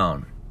it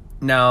down.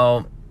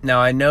 Now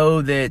I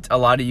know that a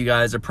lot of you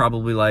guys are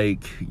probably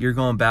like, you're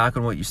going back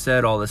on what you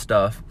said, all this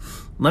stuff.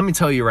 Let me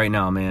tell you right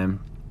now,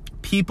 man,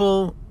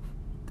 people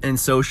in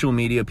social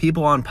media,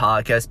 people on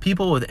podcasts,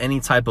 people with any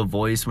type of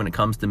voice when it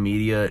comes to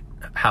media,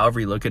 however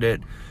you look at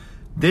it,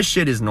 this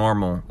shit is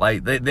normal.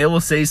 Like, they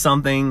will say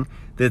something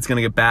that's going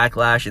to get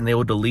backlash, and they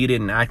will delete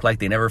it and act like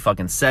they never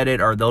fucking said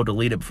it, or they'll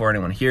delete it before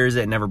anyone hears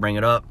it and never bring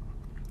it up.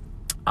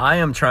 I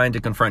am trying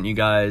to confront you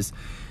guys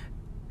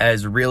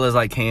as real as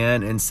I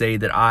can and say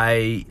that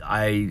I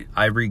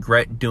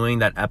regret doing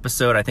that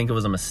episode. I think it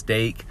was a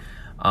mistake.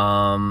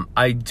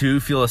 I do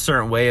feel a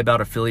certain way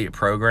about affiliate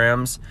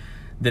programs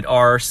that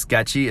are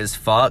sketchy as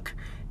fuck.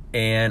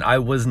 And I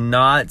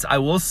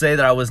will say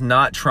that I was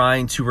not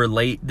trying to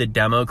relate the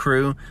demo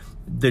crew,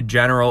 the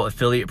general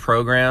affiliate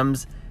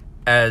programs,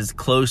 as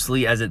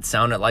closely as it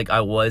sounded like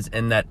I was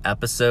in that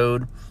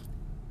episode.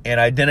 And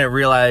I didn't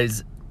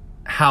realize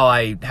how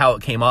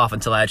it came off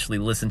until I actually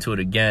listened to it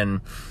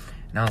again.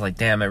 And I was like,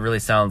 damn, it really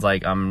sounds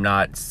like I'm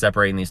not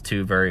separating these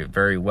two very,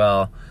 very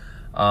well.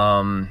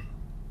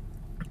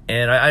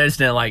 And I just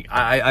didn't like,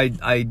 I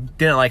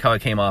didn't like how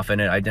it came off in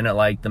it. I didn't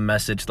like the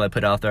message that I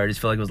put out there. I just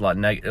feel like it was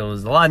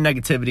a lot of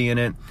negativity in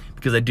it,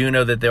 because I do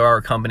know that there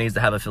are companies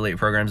that have affiliate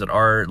programs that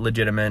are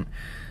legitimate,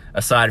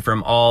 aside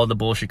from all the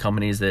bullshit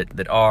companies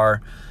that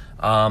are.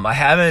 I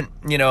haven't,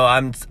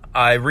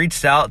 I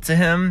reached out to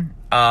him,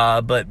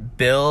 but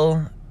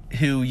Bill,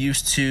 who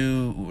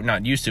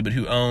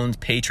who owns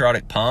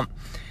Patriotic Pump,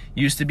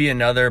 used to be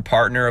another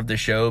partner of the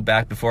show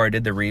back before I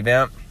did the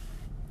revamp.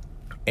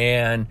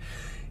 And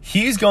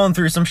he's going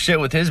through some shit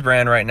with his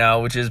brand right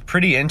now, which is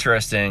pretty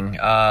interesting.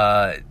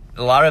 A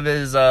lot of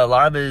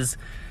his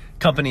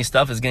company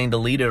stuff is getting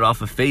deleted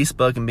off of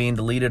Facebook and being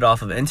deleted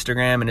off of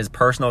Instagram, and his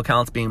personal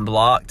accounts being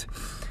blocked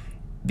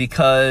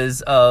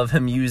because of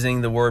him using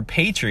the word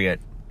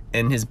patriot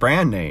in his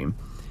brand name.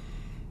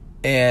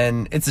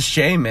 And it's a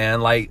shame,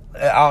 man. Like,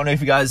 I don't know if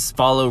you guys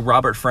follow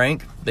Robert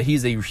Frank, but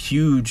he's a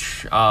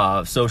huge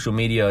social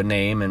media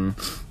name and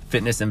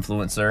fitness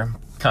influencer,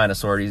 kind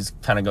of. He's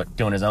kind of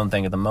doing his own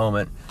thing at the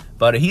moment,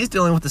 but he's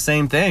dealing with the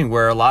same thing,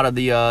 where a lot of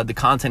the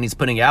content he's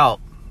putting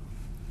out,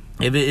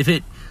 if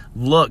it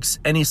looks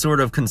any sort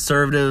of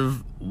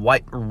conservative,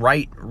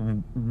 right,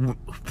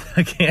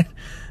 I can't,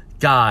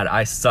 God,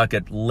 I suck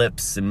at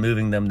lips and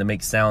moving them to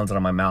make sounds out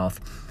of my mouth,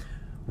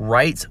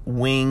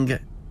 right-wing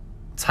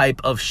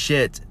type of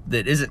shit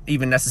that isn't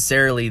even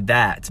necessarily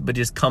that, but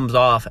just comes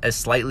off as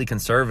slightly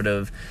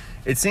conservative,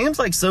 it seems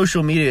like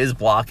social media is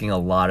blocking a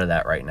lot of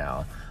that right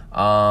now.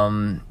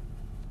 I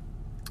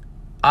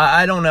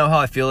don't know how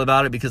I feel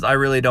about it, because I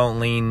really don't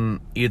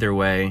lean either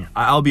way.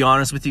 I'll be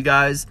honest with you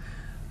guys,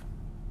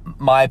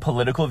 my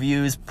political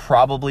views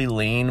probably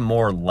lean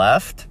more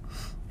left,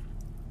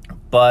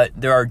 but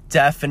there are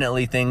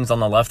definitely things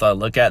on the left that I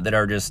look at that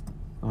are just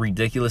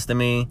ridiculous to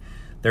me.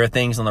 There are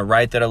things on the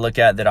right that I look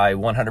at that I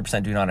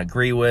 100% do not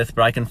agree with,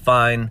 but I can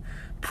find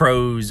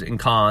pros and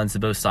cons to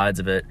both sides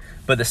of it.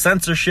 But the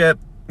censorship,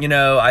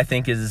 I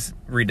think is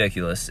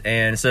ridiculous.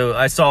 And so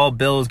I saw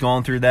Bill's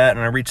going through that,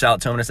 and I reached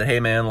out to him and I said, hey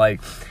man, I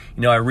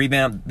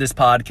revamped this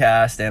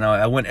podcast, and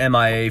I went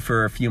MIA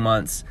for a few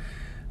months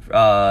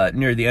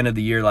near the end of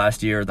the year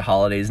last year, the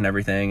holidays and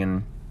everything,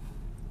 and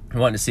I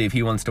wanted to see if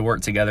he wants to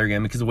work together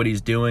again, because what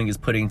he's doing is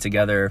putting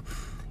together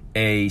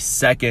a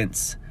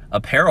second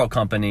apparel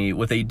company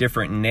with a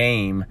different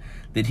name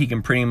that he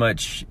can pretty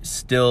much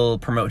still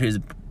promote his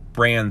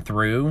brand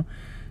through.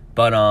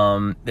 But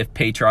if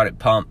Patriotic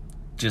Pump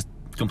just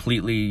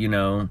completely,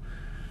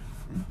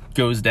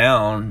 goes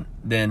down,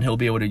 then he'll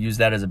be able to use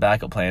that as a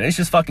backup plan. It's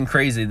just fucking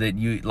crazy that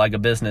you, like a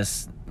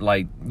business,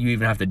 like you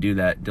even have to do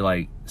that to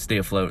like stay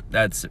afloat.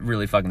 That's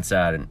really fucking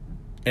sad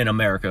in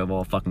America of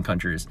all fucking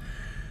countries.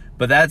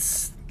 But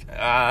that's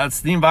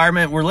the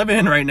environment we're living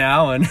in right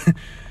now, and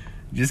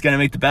just gotta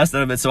make the best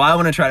out of it. So I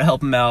want to try to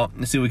help him out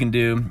and see what we can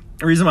do.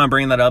 The reason why I'm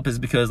bringing that up is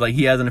because like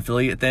he has an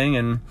affiliate thing,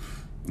 and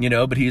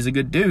but he's a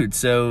good dude.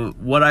 So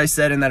what I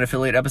said in that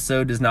affiliate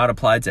episode does not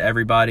apply to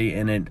everybody,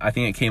 and I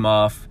think it came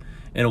off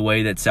in a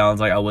way that sounds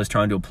like I was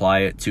trying to apply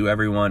it to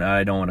everyone.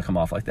 I don't want to come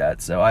off like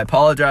that. So I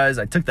apologize.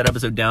 I took that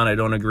episode down. I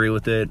don't agree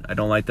with it. I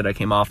don't like that I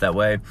came off that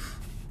way.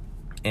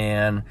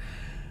 And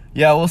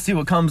yeah, we'll see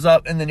what comes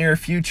up in the near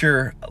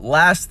future.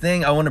 Last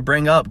thing I want to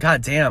bring up,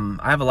 god damn,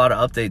 I have a lot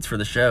of updates for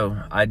the show.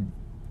 I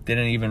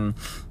didn't even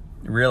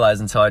realize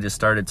until I just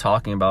started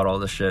talking about all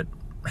this shit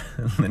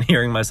and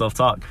hearing myself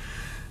talk.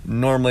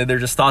 Normally they're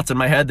just thoughts in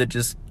my head that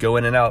just go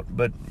in and out,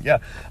 but yeah.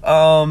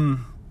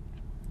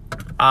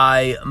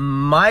 I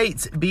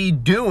might be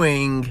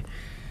doing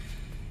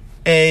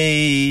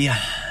a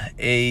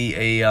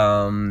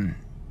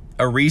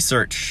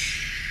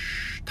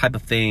research type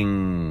of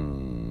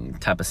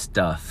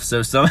stuff.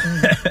 So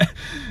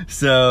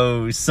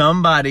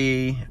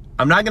somebody,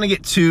 I'm not going to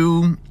get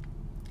too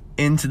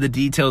into the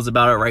details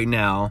about it right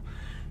now,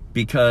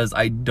 because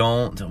I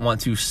don't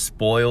want to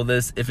spoil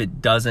this if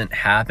it doesn't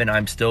happen.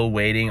 I'm still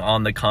waiting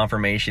on the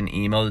confirmation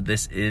email that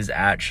this is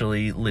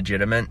actually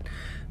legitimate.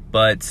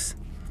 But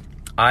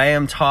I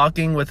am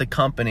talking with a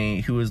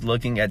company who is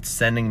looking at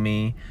sending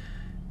me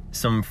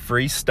some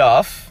free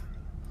stuff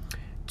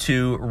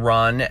to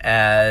run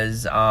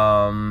as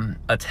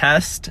a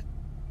test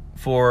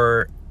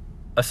for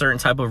a certain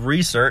type of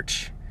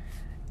research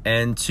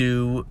and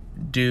to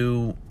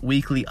do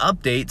weekly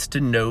updates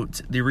to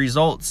note the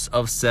results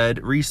of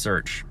said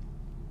research.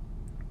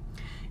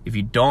 If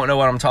you don't know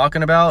what I'm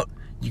talking about,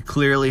 you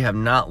clearly have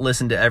not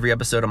listened to every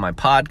episode of my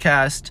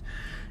podcast.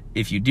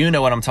 If you do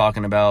know what I'm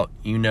talking about,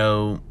 you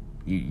know,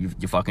 you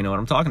fucking know what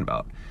I'm talking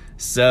about.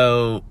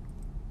 So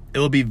it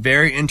will be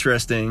very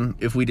interesting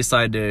if we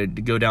decide to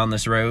go down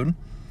this road.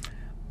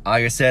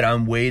 Like I said,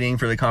 I'm waiting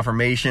for the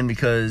confirmation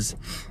because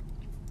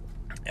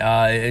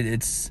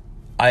I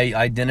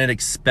didn't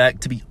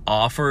expect to be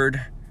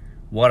offered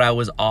what I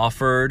was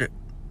offered,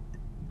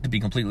 to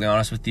be completely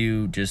honest with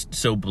you, just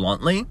so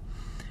bluntly.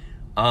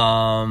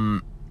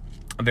 I'm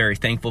very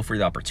thankful for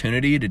the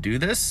opportunity to do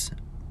this,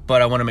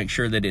 but I want to make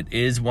sure that it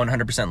is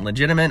 100%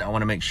 legitimate. I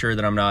want to make sure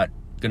that I'm not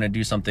going to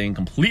do something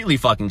completely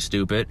fucking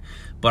stupid.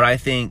 But I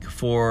think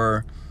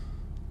for,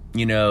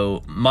 you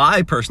know,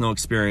 my personal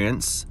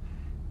experience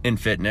in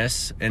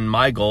fitness and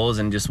my goals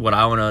and just what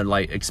I want to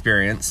like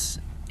experience,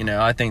 you know,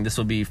 I think this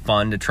will be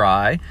fun to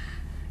try.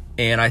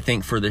 And I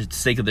think for the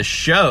sake of the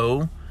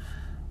show,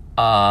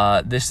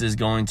 this is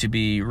going to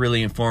be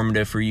really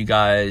informative for you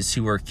guys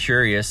who are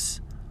curious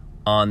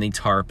on the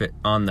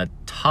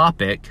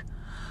topic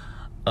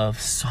of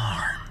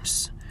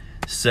SARMs.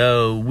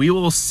 So we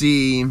will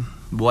see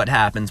what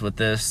happens with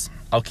this.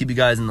 I'll keep you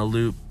guys in the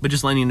loop, but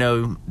just letting you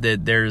know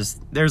that there's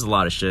a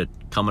lot of shit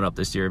coming up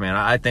this year, man.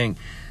 I think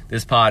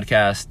this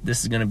podcast,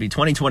 this is going to be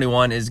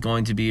 2021 is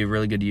going to be a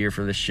really good year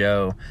for the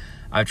show.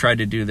 I've tried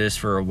to do this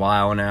for a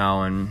while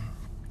now, and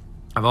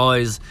I've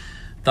always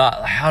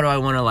thought, how do I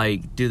want to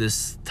like do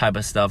this type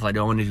of stuff? Like, do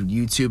I want to do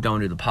YouTube? Do I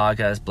want to do the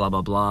podcast? Blah,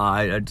 blah, blah.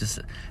 I just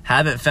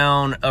haven't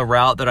found a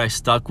route that I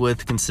stuck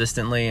with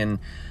consistently. And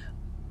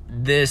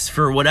this,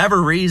 for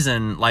whatever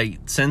reason, like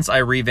since I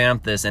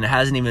revamped this, and it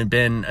hasn't even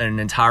been an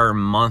entire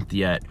month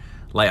yet,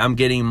 like I'm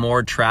getting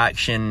more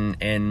traction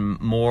and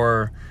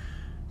more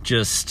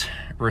just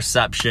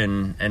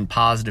reception and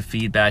positive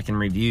feedback and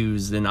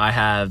reviews than I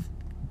have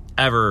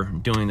ever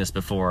doing this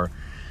before.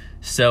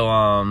 So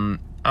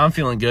I'm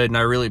feeling good, and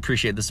I really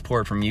appreciate the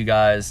support from you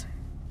guys.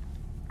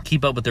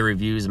 Keep up with the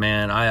reviews,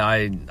 man.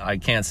 I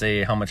can't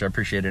say how much I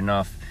appreciate it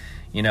enough.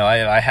 You know,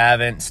 I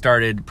haven't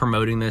started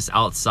promoting this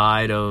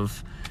outside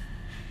of,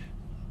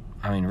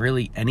 I mean,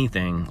 really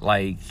anything.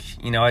 Like,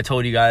 you know, I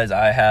told you guys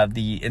I have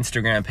the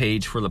Instagram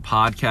page for the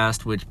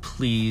podcast, which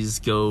please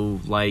go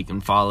like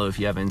and follow if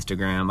you have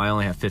Instagram. I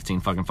only have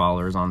 15 fucking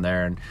followers on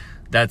there, and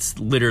that's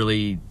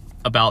literally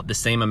about the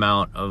same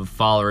amount of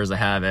followers I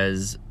have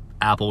as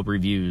Apple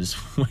reviews,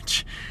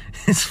 which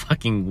is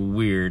fucking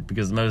weird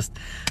because most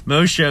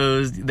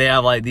shows, they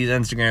have like these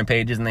Instagram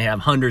pages and they have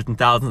hundreds and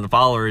thousands of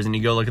followers, and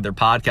you go look at their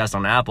podcast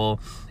on Apple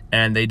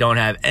and they don't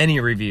have any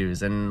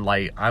reviews. And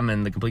like, I'm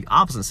in the complete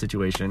opposite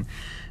situation.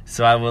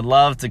 So I would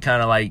love to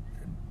kind of like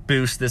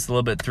boost this a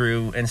little bit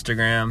through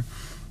Instagram.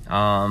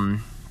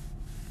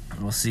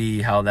 We'll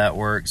see how that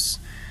works.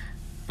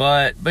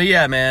 But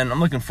yeah, man, I'm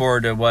looking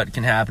forward to what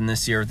can happen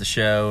this year with the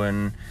show,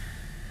 and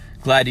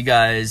glad you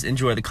guys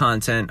enjoy the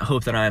content. I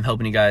hope that I am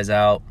helping you guys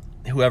out.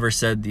 Whoever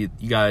said that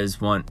you guys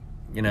want,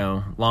 you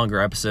know, longer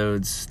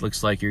episodes,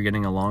 looks like you're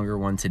getting a longer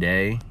one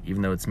today,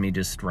 even though it's me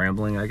just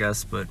rambling, I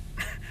guess. But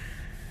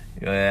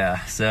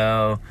yeah,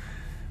 so,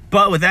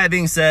 but with that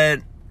being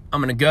said,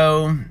 I'm gonna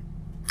go.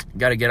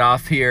 Gotta get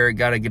off here,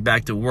 gotta get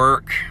back to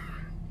work.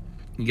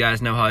 You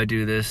guys know how I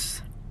do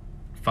this.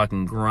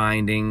 Fucking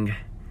grinding,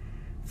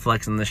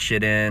 flexing this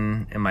shit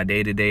in my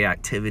day-to-day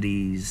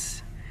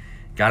activities.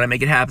 Gotta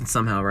make it happen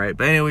somehow, right?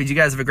 But anyways, you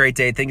guys have a great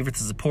day. Thank you for the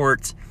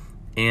support.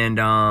 And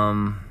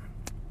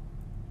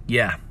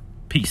yeah,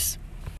 peace.